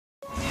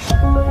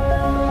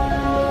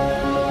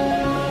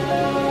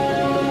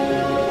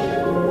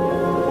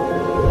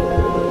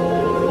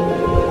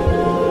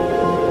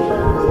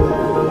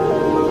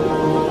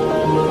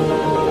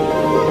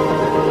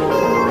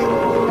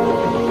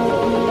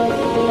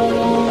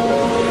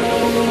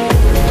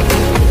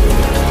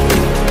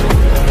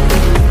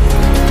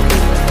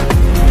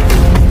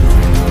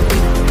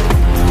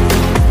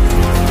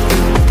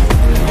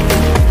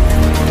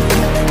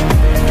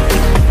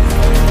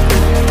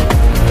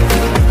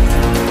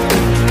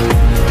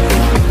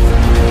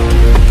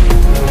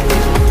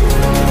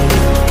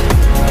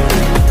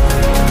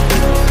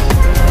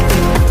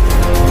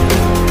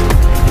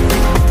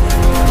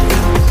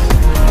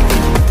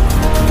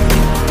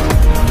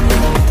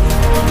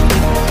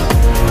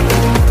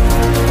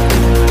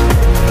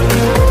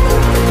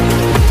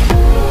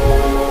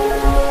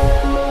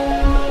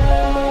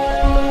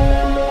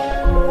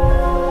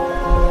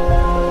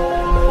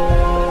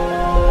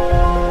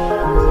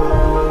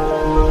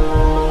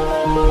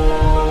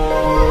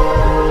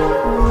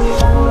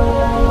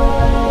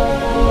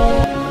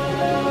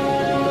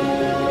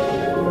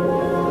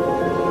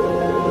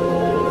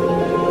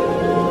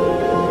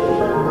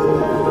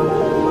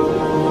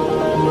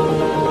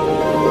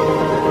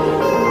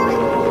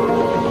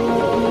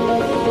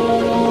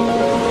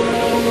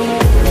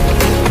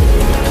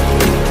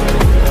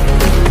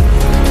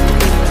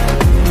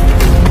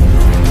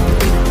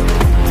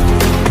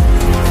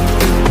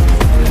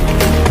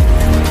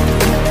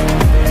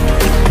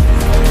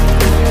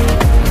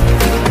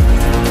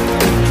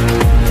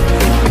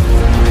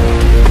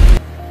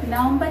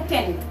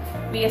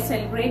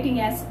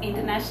celebrating as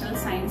International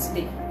Science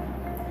Day.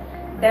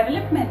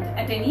 Development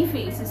at any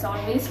phase is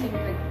always linked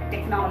with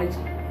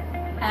technology,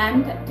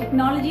 and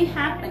technology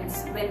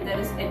happens when there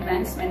is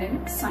advancement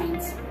in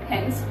science.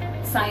 Hence,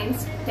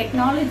 science,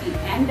 technology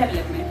and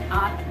development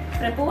are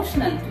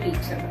proportional to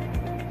each other.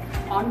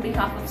 On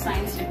behalf of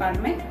Science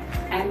Department,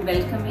 I am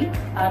welcoming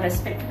our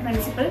respected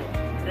Principal,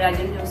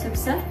 Rajan Joseph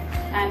sir,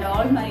 and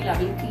all my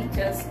loving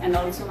teachers and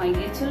also my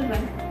dear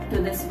children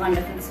to this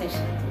wonderful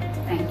session.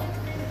 Thank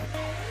you.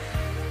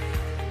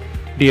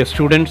 Dear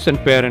students and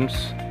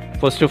parents,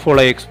 first of all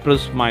I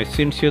express my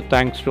sincere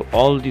thanks to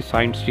all the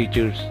science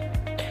teachers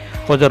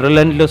for the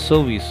relentless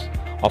service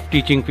of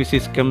teaching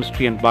physics,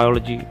 chemistry and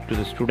biology to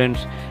the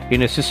students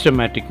in a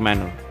systematic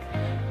manner.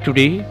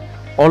 Today,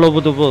 all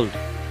over the world,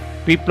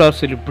 people are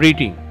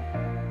celebrating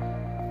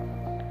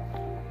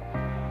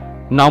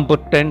November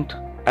 10th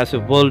as a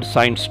World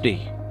Science Day.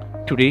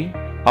 Today,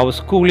 our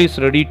school is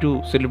ready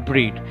to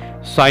celebrate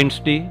Science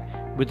Day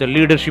with the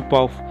leadership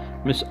of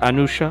Ms.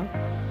 Anusha,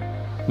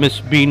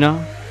 Ms.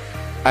 Beena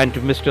and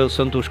Mr.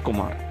 Santosh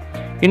Kumar.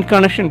 In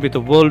connection with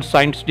the World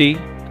Science Day,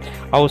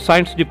 our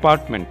science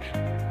department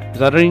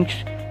has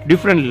arranged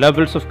different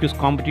levels of quiz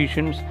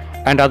competitions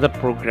and other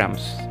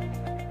programs.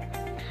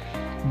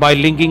 By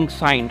linking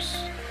science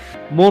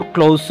more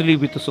closely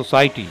with the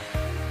society,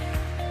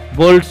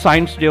 World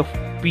Science Day of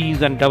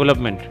Peace and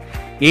Development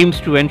aims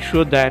to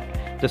ensure that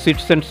the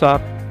citizens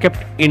are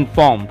kept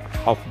informed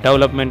of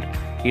development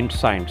in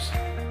science.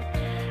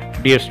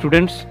 Dear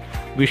students,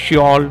 wish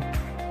you all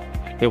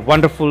a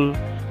wonderful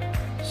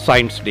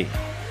Science Day.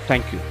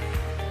 Thank you.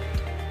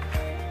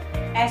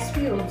 As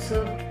we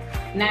observe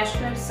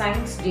National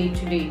Science Day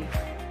today,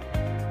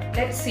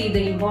 let's see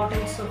the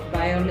importance of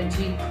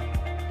biology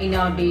in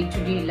our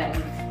day-to-day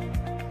life.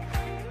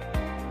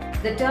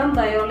 The term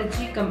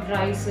biology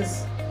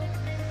comprises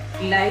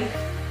life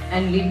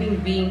and living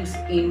beings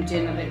in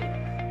general.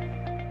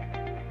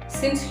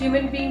 Since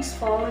human beings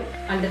fall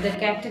under the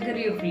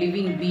category of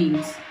living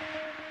beings,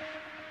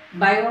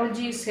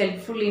 biology is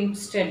helpful in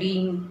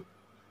studying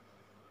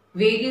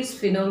various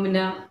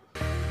phenomena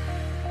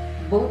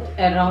both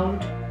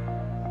around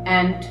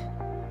and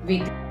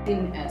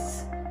within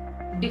us.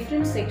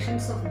 Different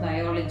sections of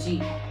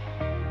biology,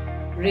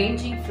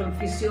 ranging from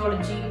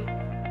physiology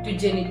to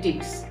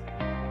genetics,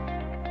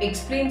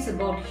 explains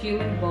about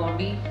human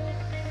body,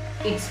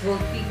 its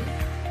working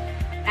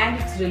and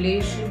its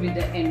relation with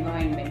the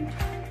environment.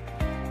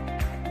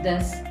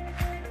 Thus,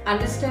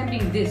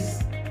 understanding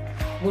this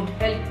would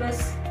help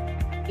us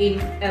in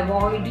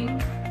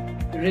avoiding,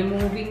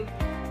 removing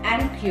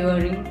and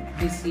curing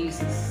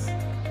diseases.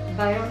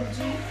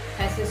 Biology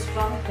has a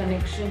strong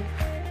connection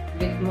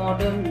with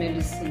modern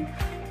medicine.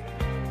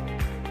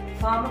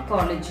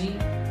 Pharmacology,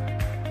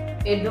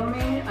 a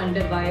domain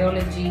under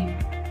biology,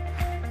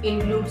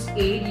 includes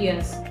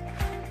areas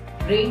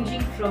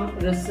ranging from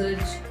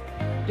research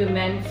to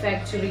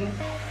manufacturing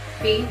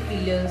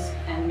painkillers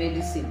and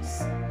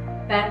medicines.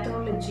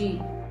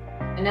 Pathology,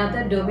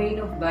 another domain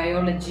of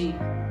biology,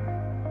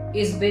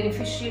 is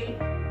beneficial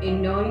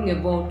in knowing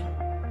about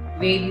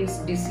various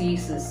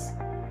diseases.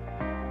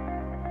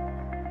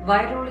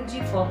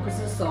 Virology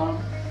focuses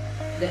on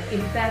the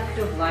impact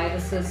of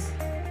viruses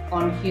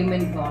on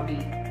human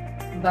body.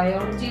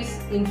 Biology's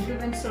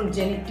influence on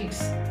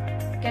genetics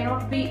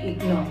cannot be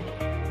ignored.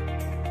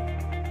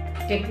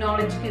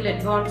 Technological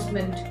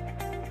advancement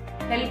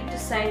helped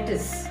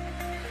scientists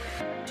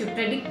to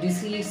predict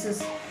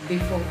diseases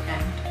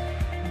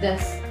beforehand.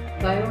 Thus,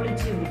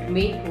 biology would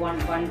make one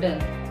wonder,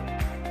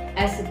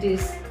 as it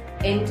is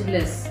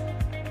endless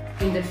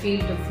in the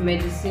field of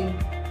medicine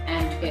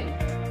and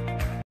health.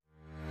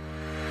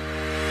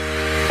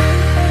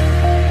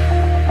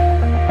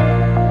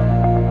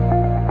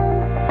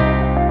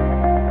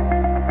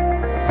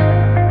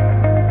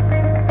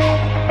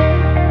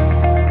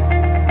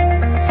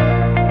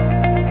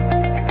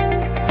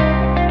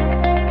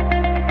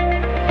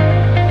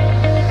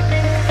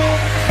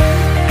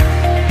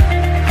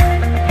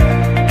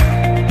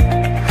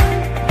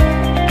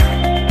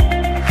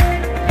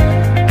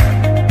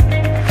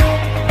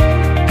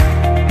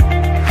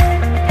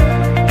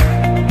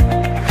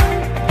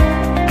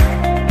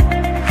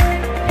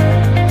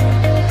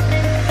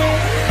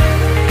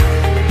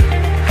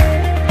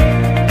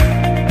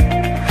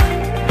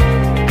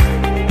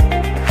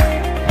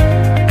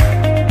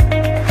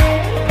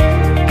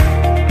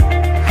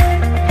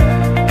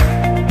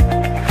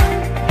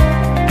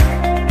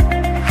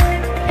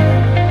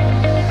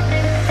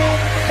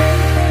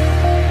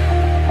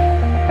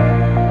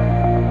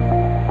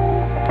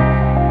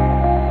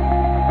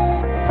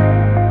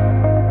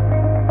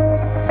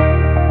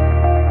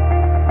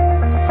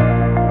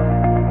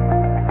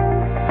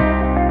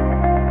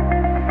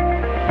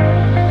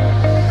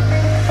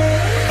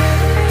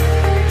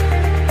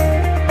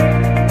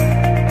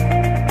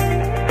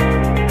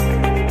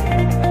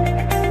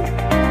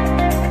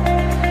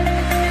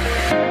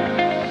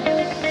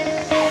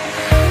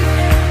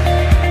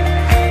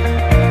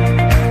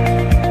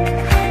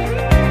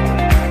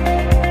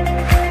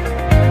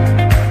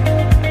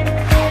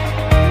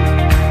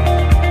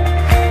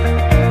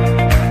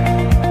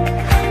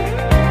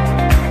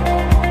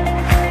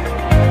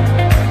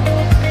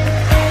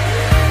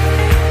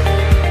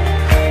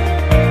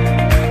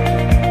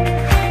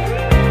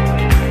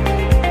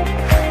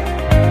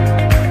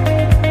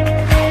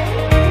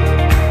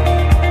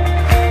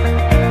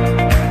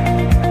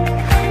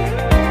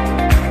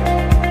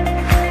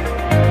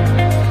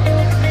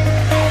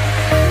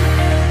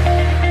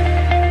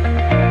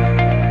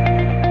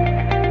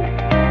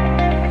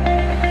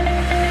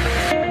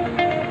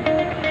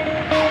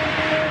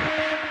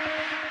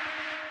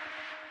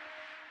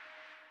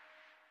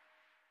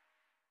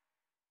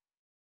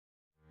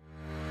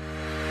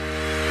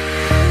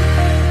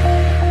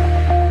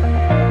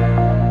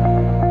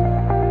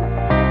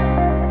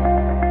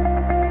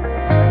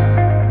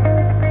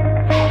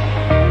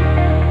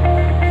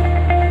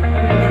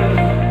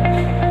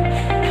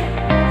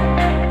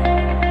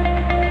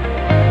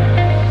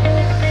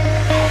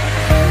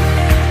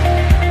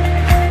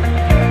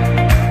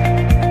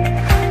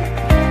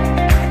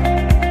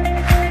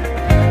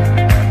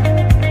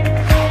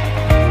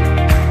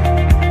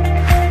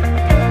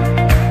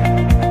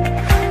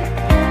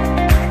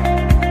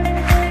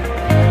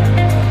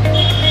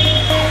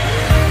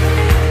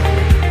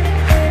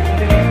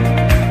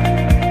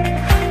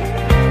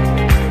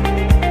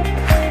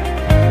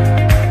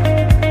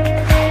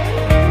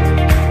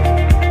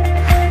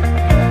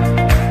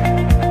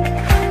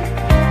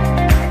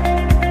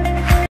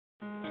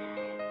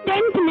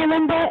 10th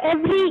November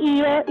every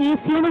year is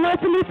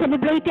universally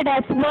celebrated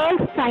as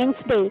World Science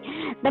Day.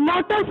 The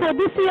motto for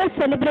this year's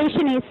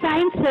celebration is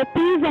Science for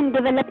Peace and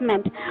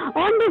Development.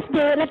 On this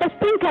day, let us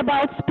think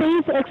about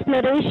space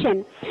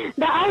exploration.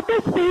 The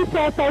outer space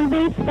has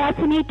always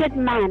fascinated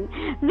man.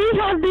 We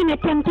have been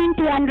attempting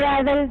to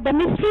unravel the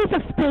mysteries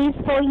of space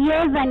for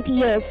years and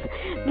years.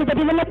 With the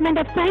development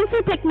of science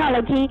and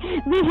technology,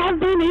 we have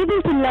been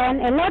able to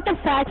learn a lot of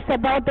facts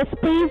about the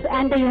space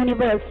and the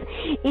universe.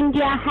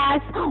 India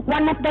has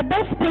one of the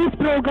best space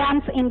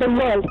programs in the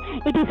world.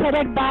 It is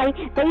headed by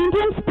the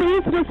Indian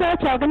Space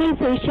Research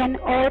Organization,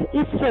 or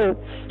ISRO.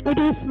 It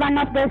is one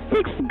of the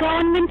 6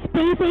 government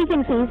space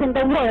agencies in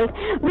the world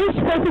which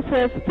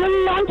possesses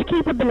full launch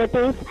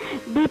capabilities,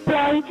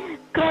 deploy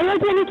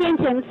cryogenic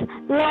engines,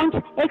 launch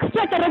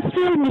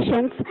extraterrestrial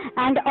missions,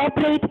 and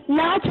operate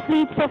large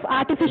fleets of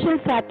artificial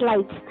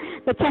satellites.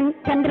 The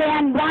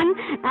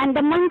Chandrayaan-1 and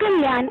the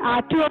Mangalyaan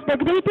are 2 of the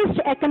greatest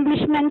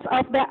accomplishments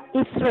of the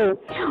ISRO.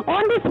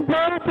 On this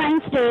World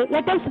Science Day,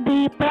 let us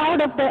be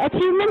proud of the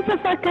achievements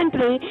of our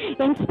country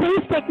in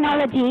space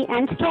technology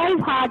and strive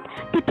hard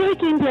to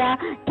take India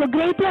to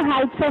greater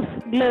heights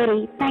of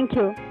glory. Thank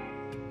you.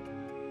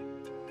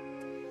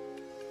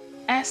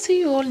 As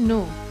you all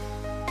know,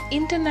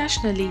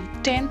 internationally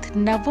 10th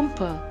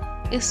November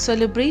is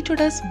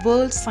celebrated as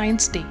World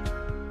Science Day.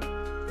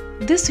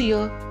 This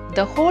year,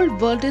 the whole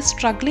world is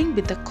struggling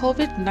with the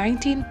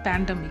COVID-19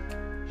 pandemic.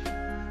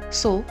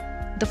 So,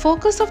 the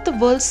focus of the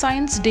World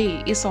Science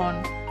Day is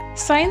on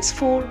science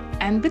for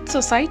and with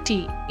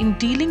society in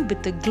dealing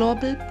with the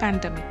global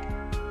pandemic.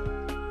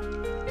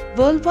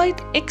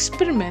 Worldwide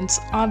experiments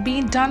are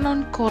being done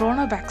on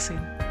corona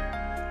vaccine.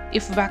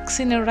 If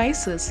vaccine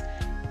arises,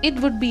 it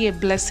would be a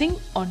blessing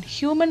on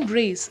human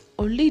race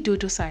only due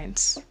to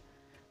science.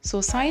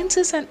 So science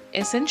is an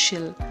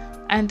essential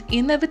and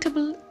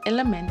inevitable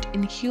element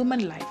in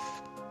human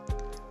life.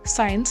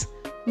 Science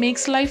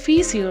makes life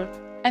easier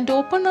and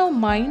open our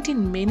mind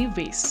in many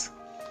ways.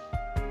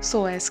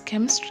 So as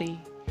chemistry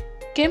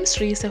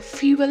is a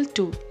fuel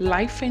to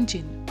life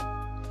engine.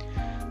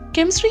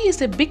 Chemistry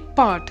is a big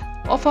part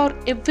of our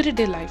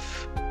everyday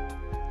life.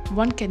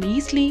 One can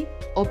easily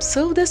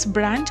observe this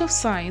branch of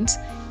science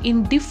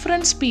in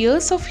different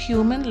spheres of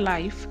human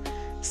life,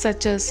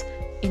 such as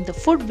in the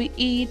food we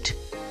eat,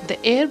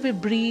 the air we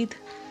breathe,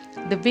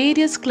 the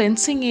various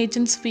cleansing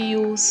agents we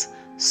use,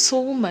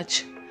 so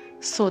much,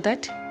 so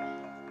that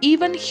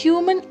even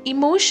human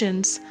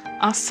emotions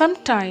are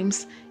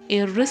sometimes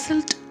a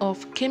result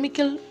of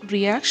chemical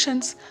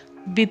reactions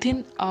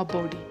within our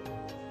body.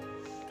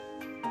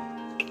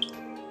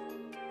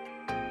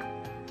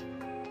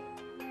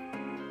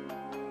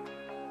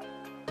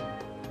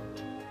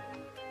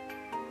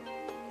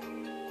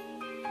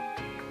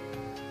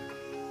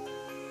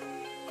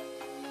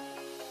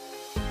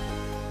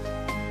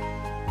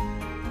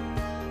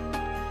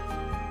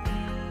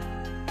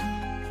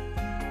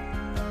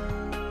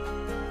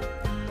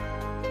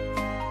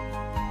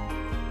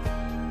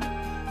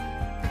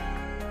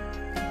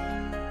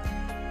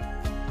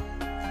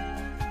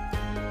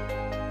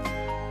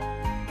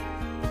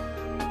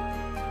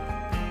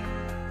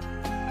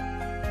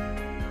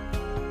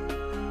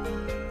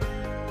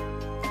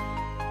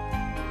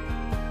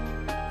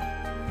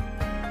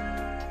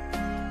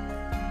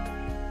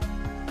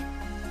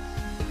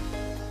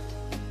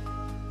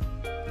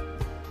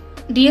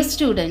 Dear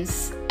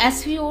students,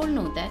 as we all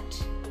know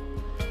that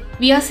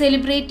we are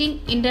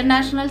celebrating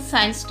International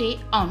Science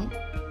Day on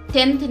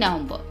 10th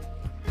November.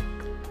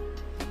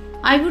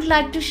 I would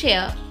like to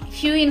share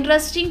few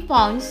interesting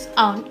points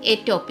on a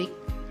topic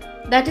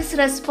that is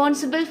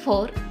responsible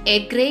for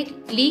a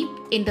great leap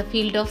in the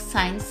field of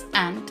science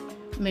and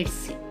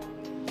medicine.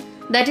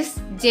 That is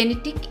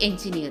genetic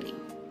engineering.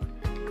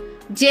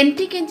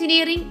 Genetic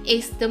engineering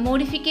is the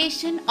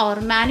modification or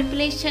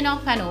manipulation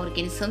of an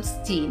organism's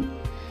gene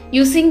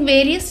using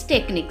various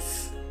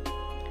techniques.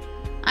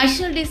 I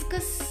shall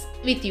discuss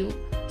with you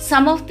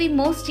some of the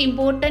most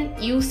important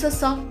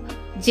uses of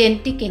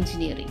genetic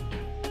engineering.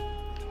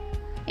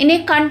 In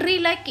a country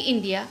like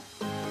India,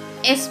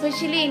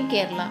 especially in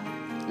Kerala,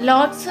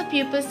 lots of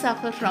people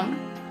suffer from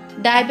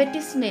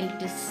diabetes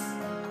mellitus.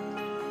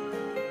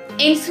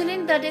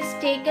 Insulin that is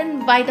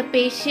taken by the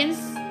patients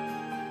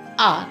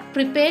are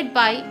prepared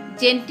by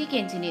genetic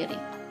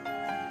engineering.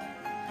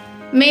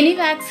 Many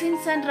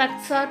vaccines and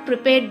drugs are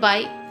prepared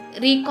by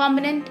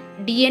recombinant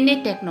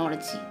DNA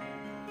technology,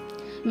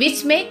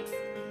 which makes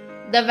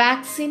the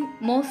vaccine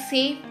more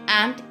safe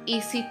and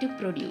easy to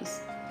produce.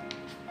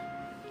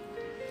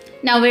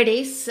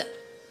 Nowadays,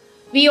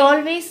 we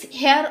always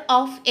hear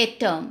of a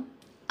term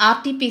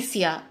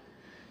RT-PCR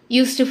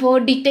used for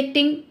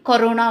detecting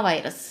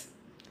coronavirus.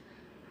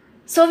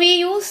 So we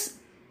use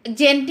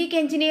genetic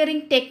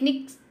engineering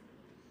techniques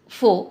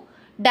for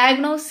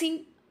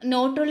diagnosing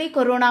not only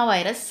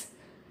coronavirus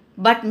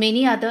but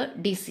many other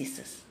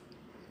diseases.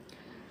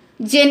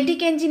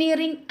 Genetic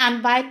engineering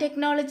and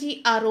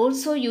biotechnology are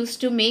also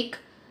used to make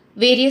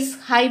various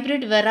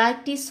hybrid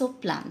varieties of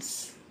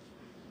plants.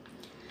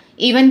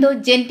 Even though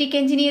genetic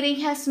engineering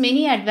has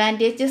many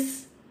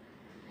advantages,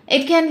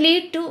 It can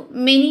lead to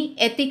many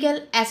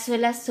ethical as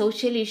well as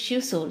social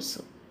issues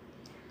also.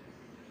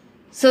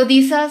 So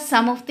these are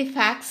some of the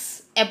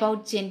facts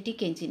about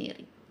genetic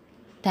engineering.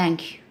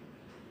 Thank you.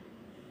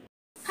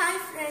 Hi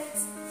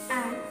friends,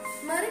 I'm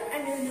Marin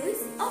and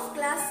Louis of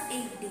class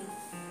 8D.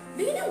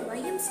 Do you know why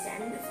I'm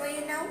standing before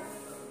you now?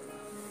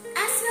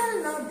 As you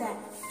all know that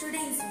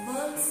today is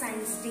World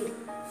Science Day.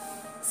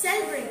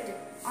 Celebrated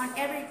on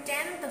every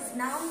 10th of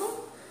November,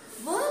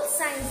 World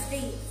Science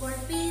Day for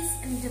Peace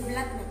and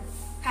Development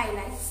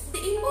highlights the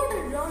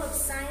important role of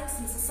science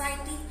in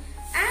society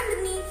and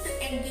the need to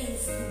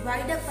engage the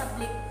wider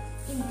public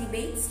in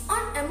debates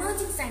on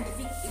emerging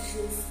scientific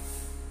issues.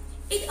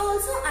 It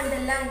also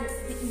underlines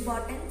the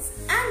importance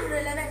and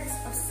relevance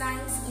of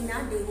science in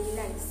our daily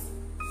lives.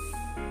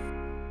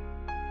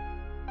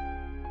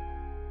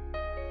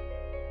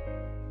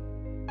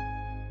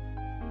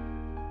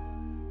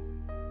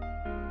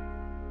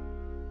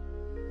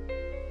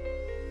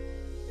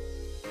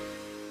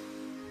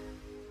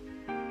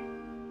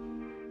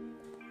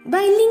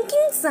 By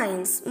linking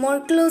science more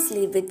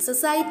closely with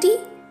society,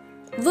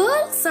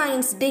 World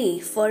Science Day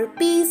for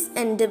Peace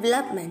and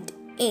Development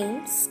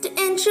aims to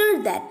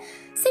ensure that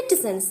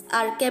citizens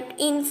are kept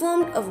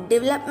informed of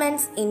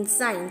developments in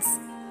science.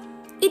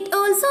 It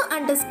also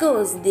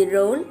underscores the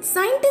role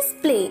scientists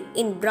play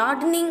in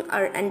broadening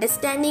our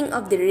understanding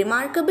of the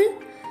remarkable,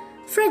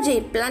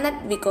 fragile planet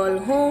we call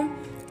home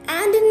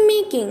and in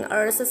making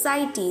our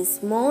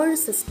societies more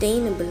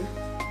sustainable.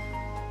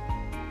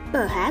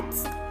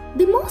 Perhaps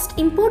the most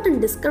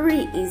important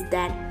discovery is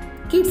that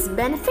kids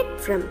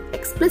benefit from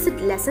explicit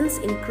lessons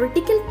in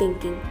critical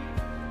thinking.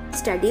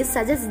 Studies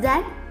suggest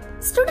that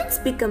students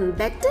become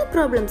better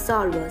problem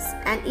solvers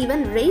and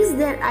even raise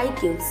their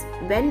IQs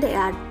when they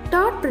are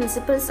taught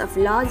principles of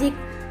logic,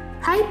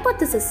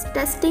 hypothesis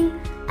testing,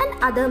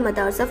 and other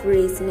methods of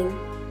reasoning.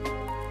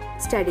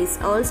 Studies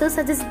also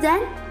suggest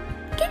that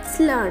kids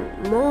learn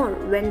more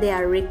when they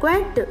are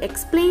required to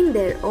explain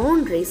their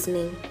own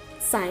reasoning.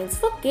 Science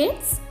for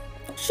kids?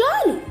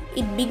 Surely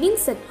it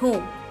begins at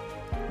home.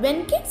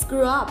 When kids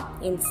grow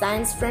up in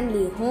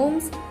science-friendly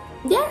homes,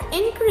 they are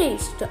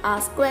encouraged to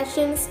ask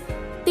questions,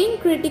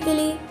 think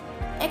critically,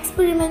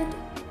 experiment,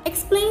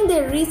 explain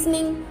their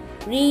reasoning,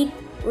 read,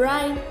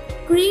 write,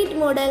 create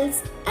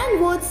models,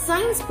 and watch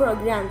science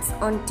programs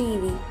on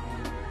TV.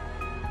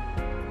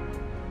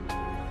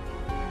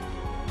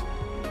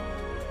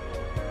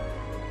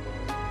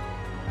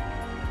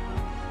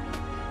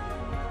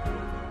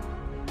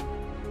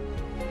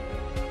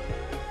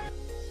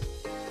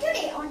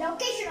 Today, on the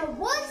occasion of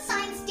World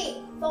Science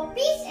Day for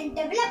Peace and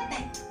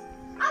Development,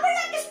 I would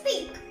like to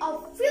speak a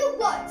few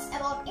words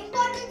about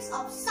importance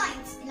of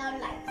science in our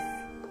lives.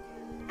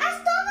 As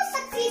Thomas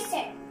Huxley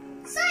said,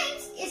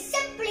 science is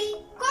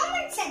simply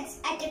common sense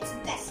at its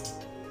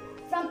best.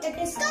 From the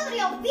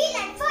discovery of wheel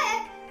and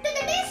fire to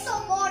the days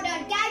of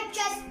modern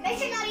gadgets,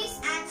 machineries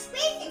and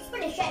space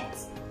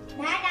expeditions,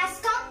 man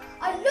has come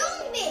a long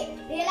way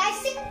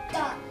realizing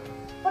the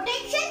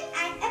potential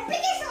and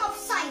application of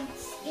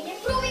science in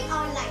improving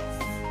our lives.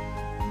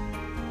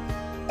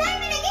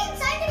 Time and again,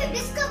 scientific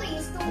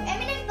discoveries through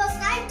eminent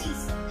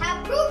personalities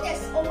have proved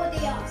this over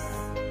the years.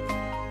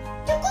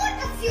 To quote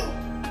a few,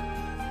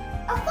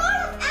 a fall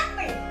of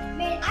apple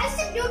made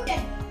Isaac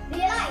Newton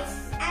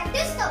realize and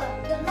discover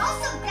the laws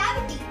of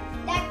gravity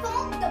that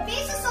form the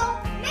basis of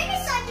many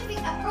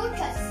scientific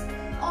approaches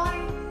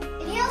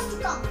in years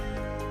to come.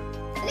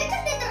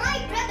 Little did the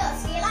Wright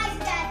brothers realize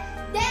that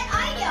their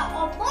idea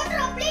of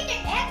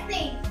motor-operated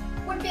airplane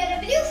would be a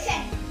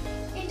revolution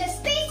in the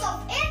space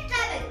of air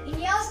travel in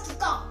years to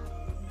come.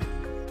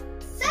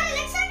 Sir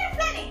Alexander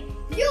Fleming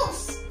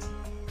used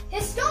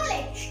his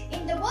knowledge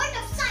in the world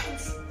of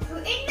science to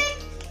invent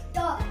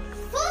the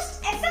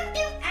first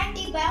effective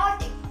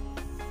antibiotic.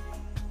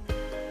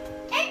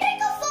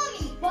 Enrico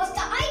Fermi was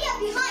the idea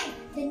behind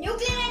the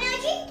nuclear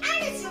energy and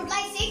its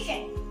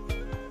utilization.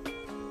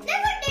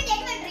 Never did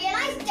anyone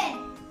realize then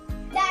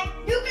that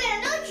nuclear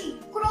energy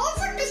could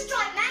also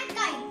destroy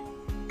mankind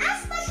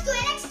as much to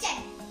an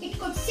extent it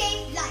could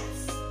save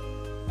lives.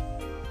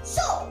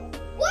 So,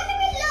 what do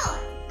we learn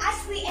as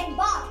we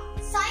embark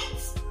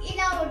science in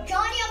our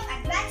journey of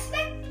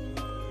advancement?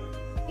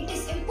 It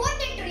is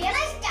important to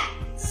realize that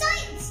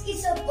science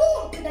is a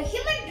boon to the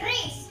human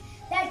race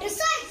that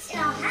resides in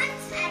our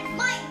hands and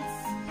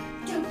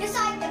minds to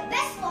decide the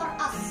best for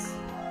us.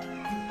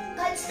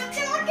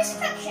 Construction or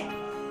destruction?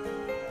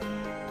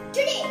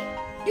 Today,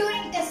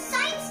 during the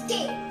Science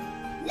Day,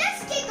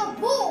 let's take a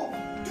vow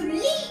to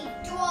lean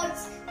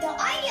towards the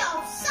idea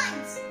of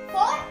science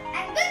for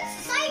and with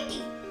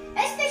society,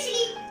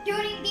 especially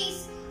during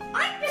these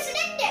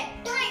unprecedented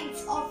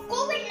times of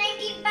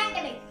COVID-19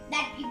 pandemic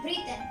that we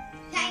breathe in.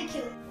 Thank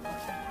you.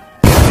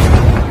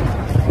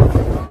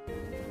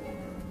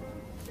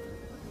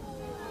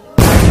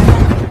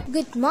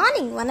 Good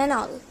morning, one and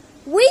all.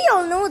 We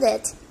all know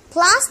that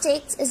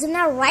plastics is in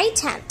our right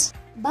hand,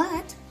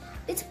 but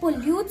it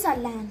pollutes our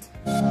land.